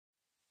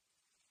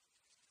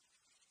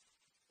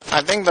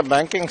I think the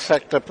banking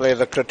sector plays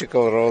a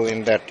critical role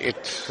in that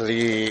it's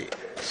the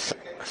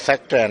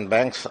sector, and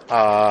banks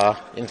are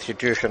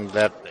institutions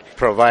that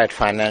provide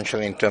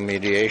financial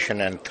intermediation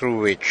and through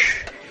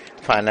which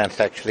finance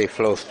actually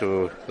flows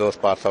to those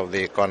parts of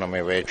the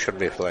economy where it should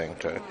be flowing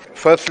to.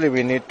 Firstly,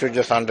 we need to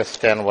just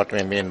understand what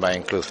we mean by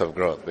inclusive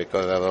growth,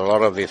 because there's a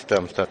lot of these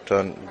terms that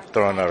are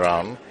thrown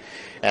around.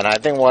 And I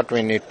think what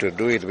we need to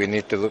do is we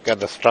need to look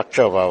at the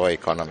structure of our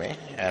economy,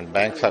 and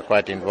banks are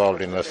quite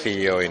involved in the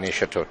CEO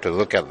initiative to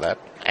look at that,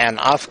 and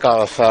ask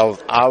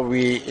ourselves, are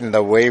we, in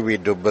the way we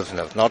do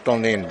business, not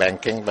only in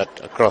banking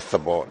but across the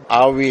board,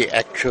 are we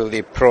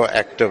actually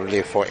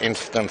proactively, for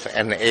instance,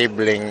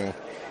 enabling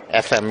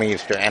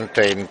SMEs to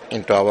enter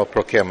into our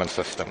procurement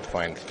system,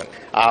 for instance?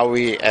 Are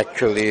we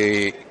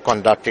actually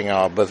conducting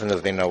our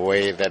business in a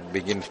way that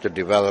begins to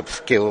develop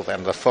skills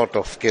and the sort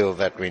of skills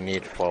that we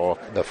need for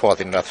the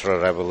fourth industrial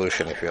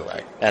revolution, if you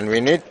like? And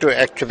we need to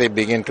actually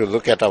begin to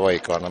look at our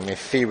economy,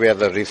 see where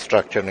the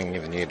restructuring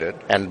is needed,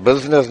 and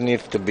business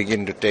needs to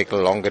begin to take a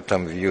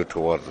longer-term view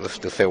towards this,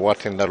 to say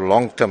what's in the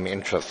long-term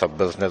interests of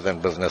business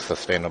and business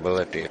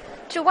sustainability.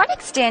 To what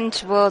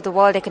extent will the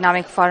World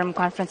Economic Forum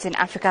Conference in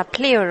Africa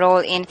play a role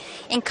in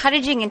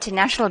encouraging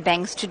international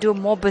banks to do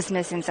more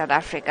business in South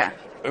Africa?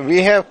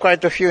 We have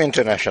quite a few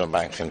international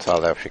banks in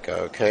South Africa,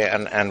 okay,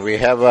 and we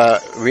have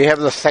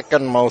the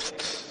second most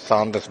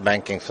soundest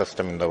banking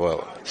system in the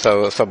world.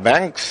 So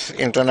banks,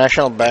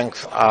 international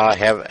banks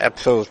have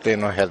absolutely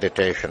no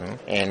hesitation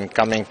in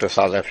coming to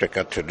South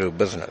Africa to do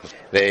business.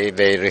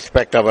 They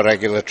respect our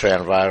regulatory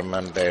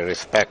environment. They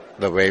respect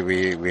the way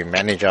we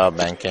manage our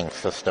banking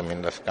system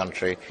in this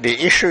country. The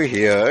issue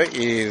here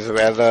is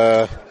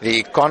whether the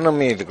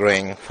economy is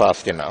growing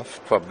fast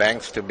enough for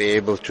banks to be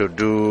able to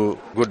do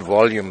good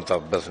volumes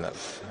of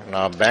business.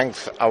 Now,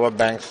 our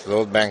banks,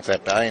 those banks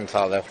that are in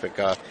South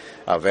Africa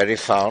are very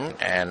sound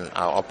and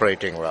are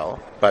operating well.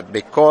 But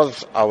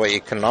because our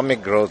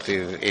economic growth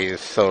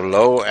is so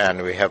low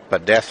and we have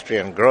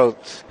pedestrian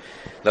growth,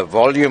 the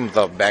volumes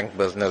of bank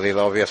business is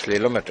obviously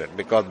limited,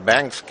 because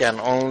banks can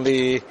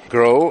only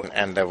grow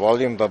and the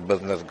volumes of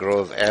business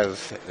grows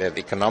as there's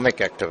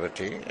economic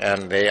activity,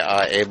 and they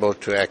are able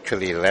to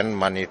actually lend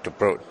money to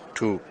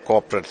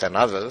corporates and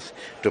others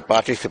to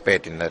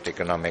participate in that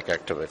economic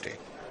activity.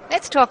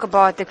 Let's talk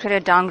about the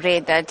credit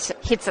downgrade that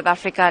hit South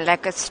Africa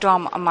like a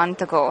storm a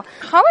month ago.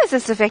 How has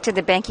this affected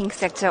the banking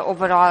sector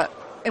overall?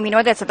 And we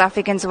know that South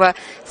Africans were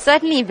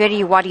certainly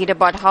very worried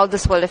about how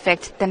this will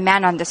affect the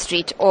man on the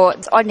street or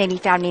ordinary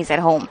families at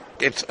home.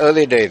 It's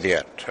early days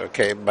yet,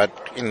 okay, but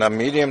in the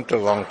medium to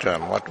long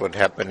term, what would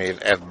happen is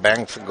as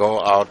banks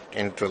go out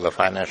into the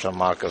financial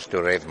markets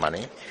to raise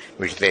money,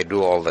 which they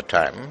do all the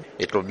time,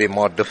 it will be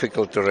more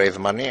difficult to raise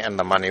money and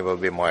the money will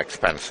be more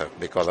expensive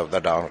because of the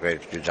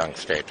downgrade to junk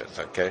status,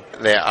 okay?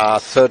 There are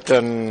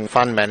certain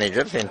fund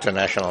managers,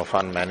 international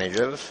fund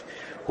managers,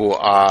 who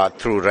are,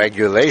 through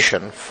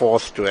regulation,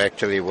 forced to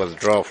actually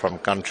withdraw from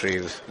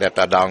countries that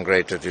are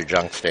downgraded to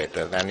junk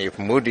status. And if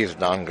Moody's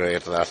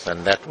downgrades us,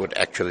 then that would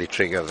actually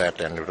trigger that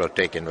and it will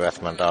take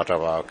investment out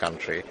of our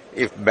country.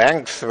 If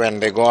banks, when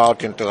they go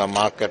out into the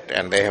market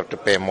and they have to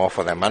pay more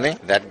for their money,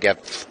 that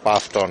gets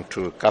passed on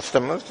to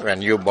customers.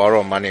 When you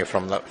borrow money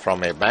from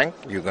a bank,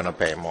 you're going to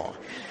pay more.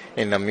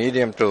 In the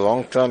medium to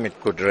long term,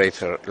 it could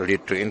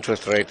lead to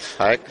interest rates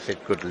hikes.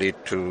 It could lead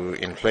to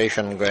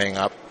inflation going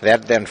up.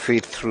 That then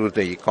feeds through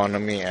the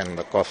economy and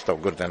the cost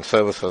of goods and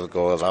services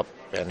goes up,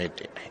 and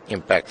it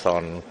impacts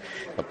on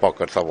the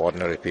pockets of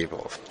ordinary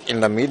people. In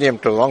the medium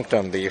to long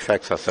term, the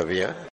effects are severe.